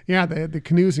phenomenal. Yeah, the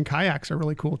canoes and kayaks are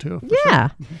really cool too. Yeah.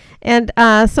 Sure. And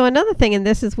so another thing, and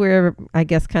this is where I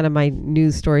guess kind of my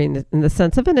news story in the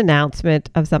sense of an announcement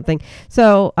of something.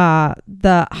 So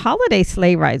the holiday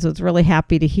sleigh rides, was really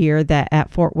happy to hear that at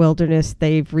Fort Wilderness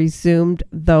they've resumed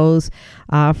those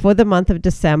for the month of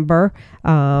December.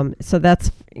 So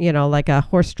that's like a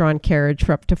horse-drawn carriage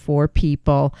for up to 4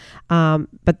 people,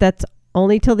 but that's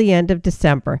only till the end of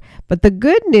December. But the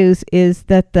good news is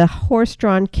that the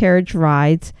horse-drawn carriage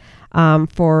rides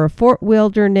for Fort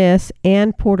Wilderness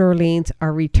and Port Orleans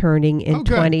are returning in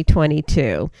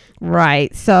 2022.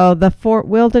 Right. So the Fort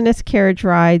Wilderness carriage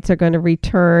rides are going to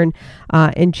return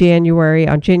on January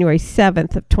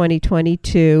 7th of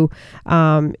 2022.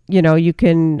 You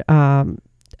can,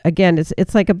 again,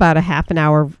 it's like about a half an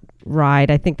hour ride.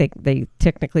 I think they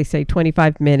technically say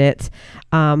 25 minutes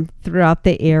throughout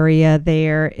the area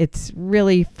there. It's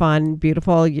really fun,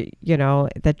 beautiful,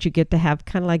 that you get to have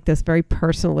kind of like this very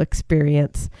personal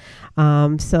experience.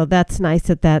 So that's nice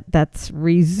that's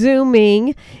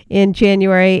resuming in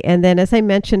January. And then, as I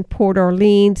mentioned, Port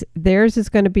Orleans, theirs is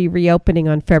going to be reopening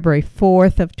on February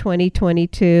 4th of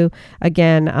 2022,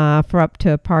 again, for up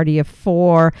to a party of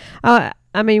 4.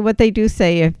 I mean, what they do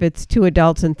say, if it's 2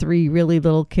 adults and 3 really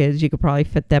little kids, you could probably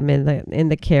fit them in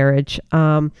the carriage.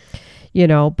 But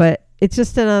it's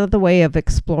just another way of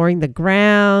exploring the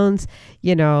grounds.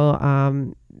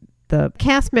 The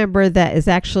cast member that is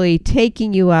actually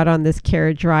taking you out on this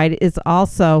carriage ride is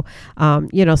also,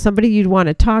 somebody you'd want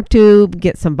to talk to,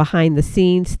 get some behind the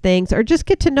scenes things, or just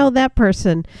get to know that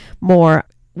person more.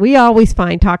 We always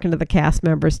find talking to the cast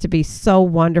members to be so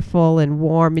wonderful and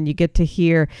warm, and you get to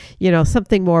hear,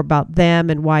 something more about them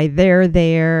and why they're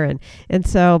there. And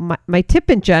so my tip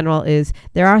in general is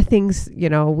there are things,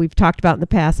 we've talked about in the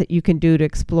past that you can do to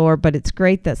explore, but it's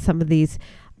great that some of these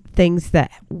things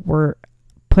that were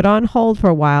put on hold for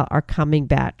a while are coming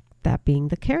back, that being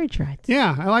the carriage rides.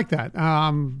 Yeah, I like that.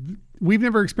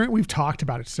 We've talked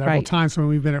about it several times when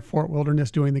we've been at Fort Wilderness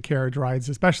doing the carriage rides,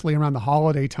 especially around the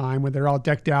holiday time when they're all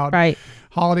decked out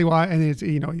holiday wise. And it's,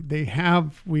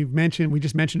 we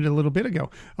just mentioned it a little bit ago,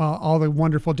 all the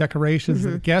wonderful decorations that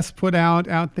the guests put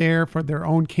out there for their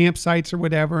own campsites or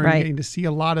whatever. And getting to see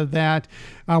a lot of that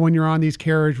when you're on these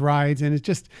carriage rides. And it's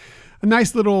just a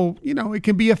nice little, it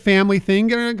can be a family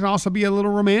thing, and it can also be a little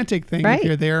romantic thing if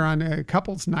you're there on a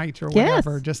couple's night or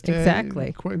whatever. Just a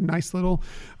nice little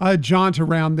jaunt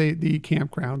around the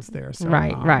campgrounds there. So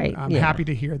I'm happy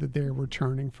to hear that they're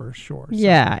returning for sure. So.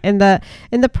 Yeah, and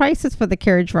the prices for the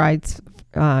carriage rides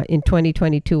in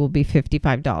 2022 will be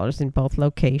 $55 in both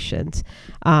locations.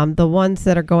 The ones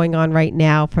that are going on right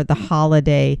now for the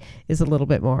holiday is a little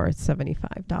bit more. It's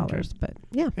 $75, but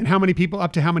yeah. And how many people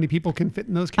can fit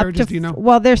in those carriages? Do you know?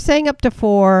 Well, they're saying up to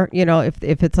 4.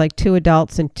 If it's like 2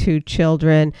 adults and 2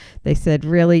 children, they said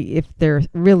really if they're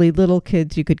really little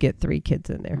kids, you could get 3 kids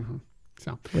in there.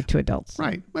 So with 2 adults.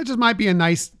 Right. That just might be a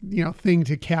nice, thing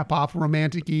to cap off a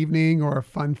romantic evening or a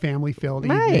fun family-filled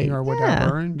evening or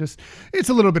whatever. And just, it's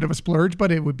a little bit of a splurge,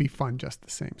 but it would be fun just the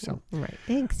same. So right.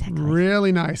 Exactly.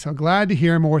 Really nice. So glad to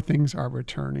hear more things are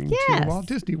returning Yes. to Walt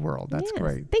Disney World. That's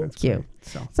great. Thank you. Great.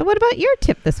 So what about your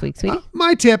tip this week, sweetie?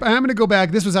 My tip, I'm going to go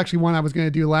back. This was actually one I was going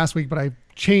to do last week, but I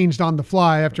changed on the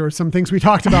fly after some things we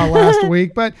talked about last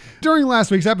week. But during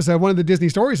last week's episode, one of the Disney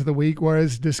stories of the week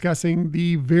was discussing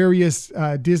the various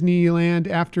Disneyland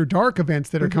After Dark events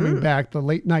that are coming back, the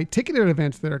late night ticketed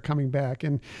events that are coming back.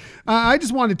 And I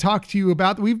just wanted to talk to you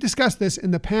about, we've discussed this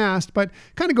in the past, but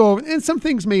kind of go over, and some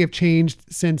things may have changed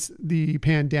since the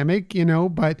pandemic,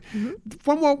 but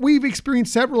from what we've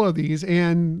experienced several of these,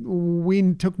 and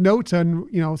we took notes on,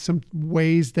 some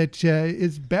ways that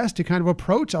is best to kind of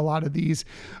approach a lot of these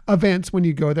events when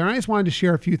you go there. And I just wanted to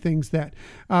share a few things that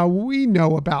we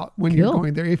know about when you're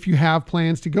going there, if you have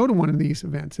plans to go to one of these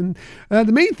events. And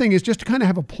the main thing is just to kind of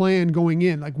have a plan going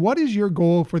in. Like, what is your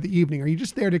goal for the evening? Are you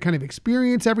just there to kind of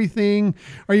experience everything?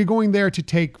 Are you going there to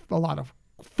take a lot of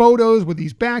photos with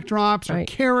these backdrops or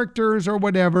characters or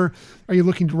whatever? Are you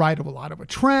looking to ride a lot of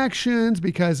attractions?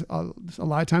 Because a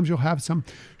lot of times you'll have some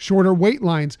shorter wait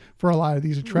lines for a lot of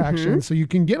these attractions, so you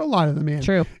can get a lot of them in.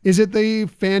 True. Is it the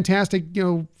fantastic,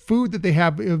 food that they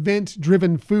have,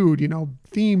 event-driven food,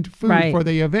 themed food for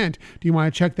the event? Do you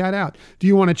want to check that out? Do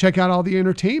you want to check out all the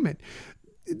entertainment?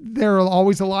 There are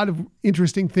always a lot of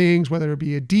interesting things, whether it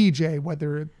be a DJ,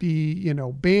 whether it be,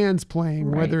 bands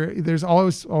playing, whether there's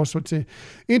always all sorts of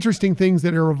interesting things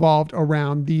that are revolved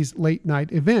around these late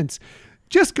night events.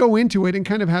 Just go into it and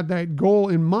kind of have that goal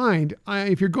in mind.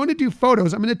 If you're going to do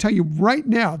photos, I'm going to tell you right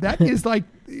now, that is like,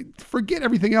 forget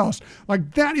everything else.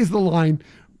 Like, that is the line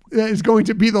that is going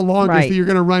to be the longest that you're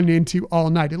going to run into all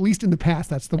night. At least in the past,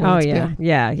 that's the way it's been.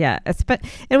 Yeah.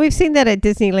 And we've seen that at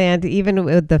Disneyland, even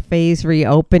with the phase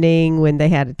reopening, when they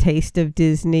had a taste of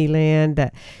Disneyland,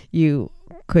 that you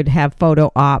could have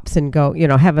photo ops and go,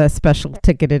 have a special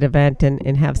ticketed event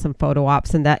and have some photo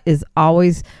ops. And that is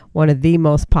always one of the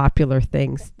most popular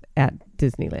things at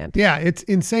Disneyland. Yeah, it's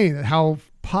insane how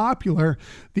popular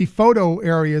the photo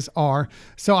areas are.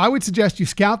 So I would suggest you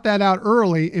scout that out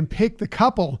early and pick the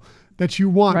couple that you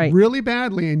want really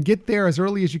badly and get there as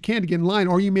early as you can to get in line,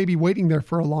 or you may be waiting there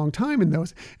for a long time in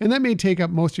those. And that may take up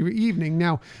most of your evening.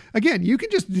 Now, again, you can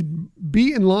just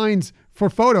be in lines for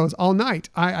photos all night.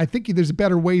 I think there's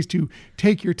better ways to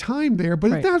take your time there,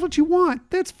 but if that's what you want,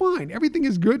 that's fine. Everything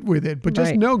is good with it, but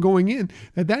just know going in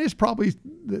that is probably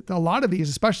a lot of these,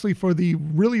 especially for the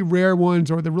really rare ones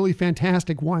or the really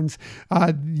fantastic ones.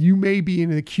 You may be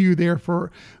in the queue there for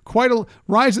quite a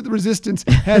Rise of the Resistance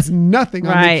has nothing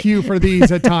on the queue for these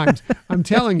at times. I'm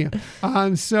telling you.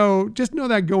 So just know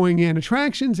that going in.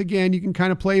 Attractions, again, you can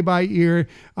kind of play by ear.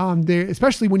 There,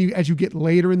 especially as you get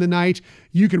later in the night,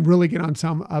 you can really get on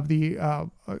some of the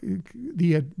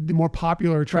more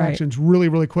popular attractions really,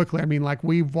 really quickly. I mean, like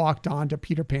we've walked on to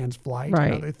Peter Pan's Flight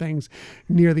and other things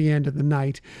near the end of the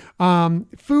night.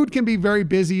 Food can be very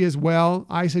busy as well.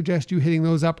 I suggest you hitting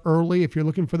those up early if you're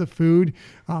looking for the food,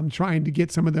 trying to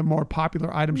get some of the more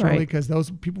popular items early, because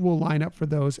those people will line up for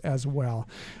those as well.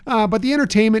 But the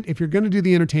entertainment, if you're going to do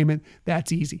the entertainment,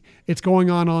 that's easy. It's going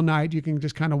on all night. You can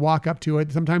just kind of walk up to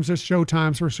it. Sometimes there's show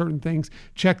times for certain things.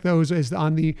 Check those as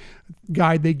on the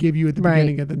guide they give you at the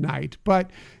beginning of the night.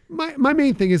 But my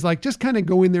main thing is like, just kind of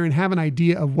go in there and have an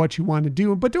idea of what you want to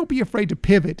do, but don't be afraid to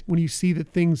pivot when you see that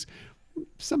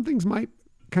some things might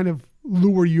kind of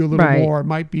lure you a little more. It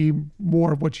might be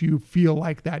more of what you feel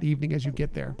like that evening as you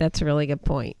get there. That's a really good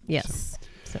point. Yes.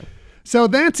 So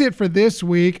that's it for this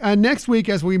week. Next week,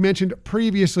 as we mentioned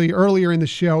previously earlier in the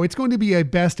show, it's going to be a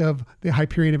best of the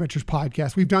Hyperion Adventures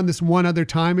podcast. We've done this one other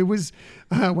time. It was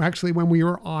actually when we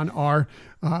were on our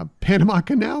Panama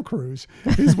Canal cruise.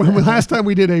 Is when last time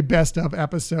we did a best of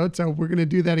episode. So we're going to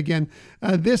do that again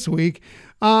this week.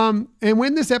 And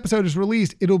when this episode is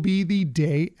released, it'll be the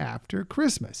day after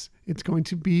Christmas. It's going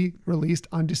to be released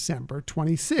on December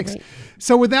 26th. Right.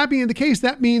 So with that being the case,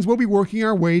 that means we'll be working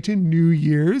our way to New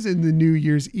Year's and the New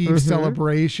Year's Eve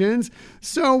celebrations.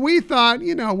 So we thought,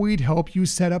 we'd help you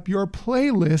set up your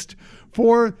playlist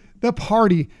for the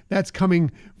party that's coming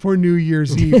for New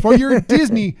Year's Eve, for your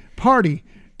Disney party,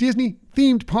 Disney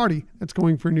themed party that's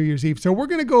going for New Year's Eve. So we're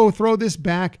going to go throw this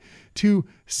back to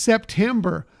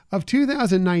September of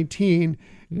 2019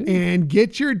 and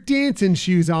get your dancing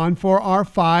shoes on for our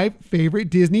 5 favorite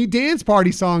Disney dance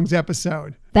party songs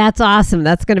episode. That's awesome.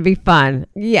 That's going to be fun.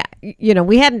 Yeah.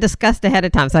 We hadn't discussed ahead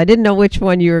of time, so I didn't know which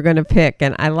one you were going to pick,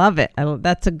 and I love it.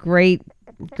 That's a great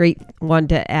great one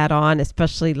to add on,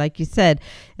 especially like you said,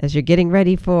 as you're getting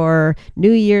ready for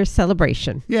New Year's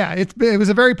celebration. Yeah, it was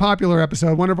a very popular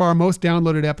episode, one of our most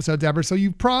downloaded episodes ever. So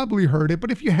you've probably heard it,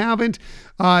 but if you haven't,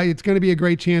 it's going to be a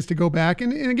great chance to go back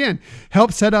and again,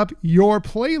 help set up your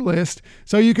playlist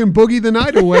so you can boogie the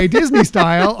night away Disney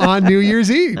style on New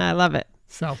Year's Eve. I love it.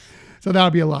 So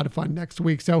that'll be a lot of fun next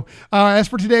week. So as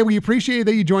for today, we appreciate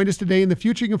that you joined us today. In the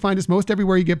future, you can find us most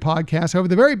everywhere you get podcasts. However,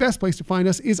 the very best place to find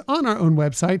us is on our own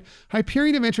website,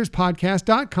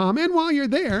 HyperionAdventuresPodcast.com. And while you're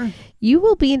there, you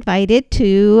will be invited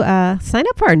to sign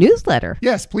up for our newsletter.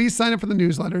 Yes, please sign up for the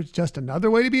newsletter. It's just another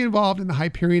way to be involved in the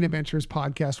Hyperion Adventures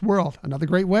podcast world. Another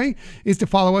great way is to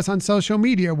follow us on social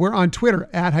media. We're on Twitter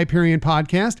at Hyperion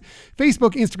Podcast,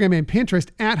 Facebook, Instagram, and Pinterest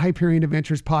at Hyperion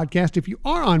Adventures Podcast. If you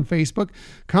are on Facebook,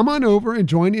 come on over and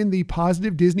join in the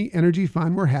positive Disney energy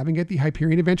fun we're having at the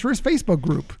Hyperion Adventurers Facebook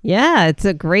group. Yeah, it's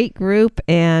a great group,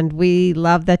 and we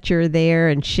love that you're there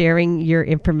and sharing your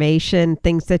information,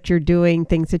 things that you're doing,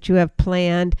 things that you have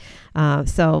planned.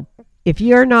 So if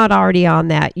you're not already on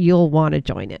that, you'll want to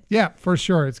join it. Yeah, for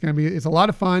sure. It's a lot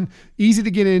of fun, easy to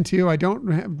get into. I don't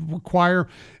require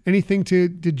anything to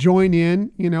join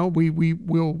in. You know, we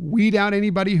will weed out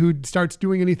anybody who starts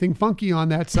doing anything funky on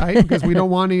that site because we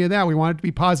don't want any of that. We want it to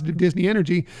be positive Disney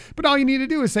energy. But all you need to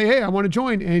do is say, hey, I want to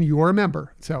join, and you're a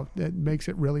member. So that makes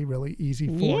it really, really easy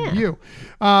for you.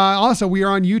 Also, we are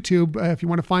on YouTube. If you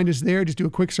want to find us there, just do a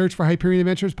quick search for Hyperion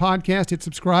Adventures Podcast, hit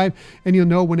subscribe, and you'll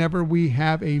know whenever we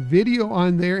have a video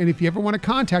on there. And if you ever want to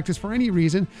contact us for any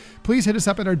reason, please hit us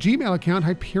up at our Gmail account,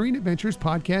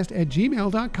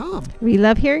 HyperionAdventuresPodcast@gmail.com. We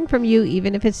love hearing from you,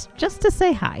 even if it's just to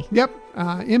say hi. Yep.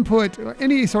 Input,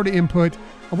 any sort of input.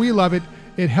 We love it.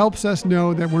 It helps us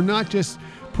know that we're not just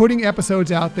putting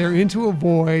episodes out there into a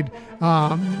void. We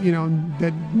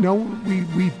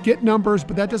get numbers,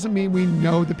 but that doesn't mean we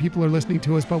know that people are listening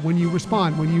to us. But when you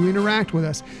respond, when you interact with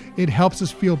us, it helps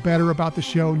us feel better about the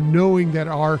show, knowing that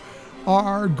our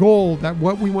goal, that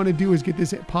what we want to do is get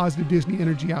this positive Disney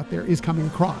energy out there, is coming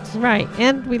across. Right.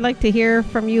 And we'd like to hear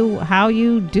from you how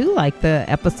you do like the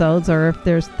episodes, or if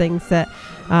there's things that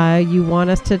you want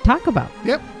us to talk about.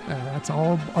 Yep. That's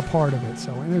all a part of it.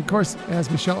 So, and of course,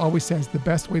 as Michelle always says, the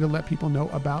best way to let people know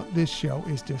about this show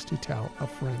is just to tell a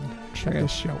friend that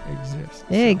this show exists.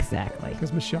 Exactly.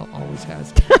 Because Michelle always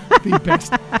has the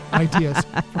best ideas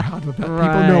for how to let people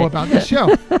know about this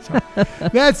show. So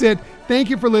that's it.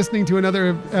 Thank you for listening to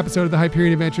another episode of the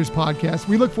Hyperion Adventures podcast.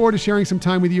 We look forward to sharing some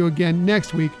time with you again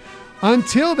next week.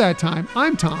 Until that time,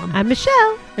 I'm Tom. I'm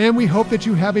Michelle. And we hope that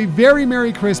you have a very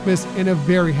Merry Christmas and a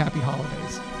very Happy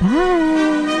Holidays.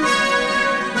 Bye.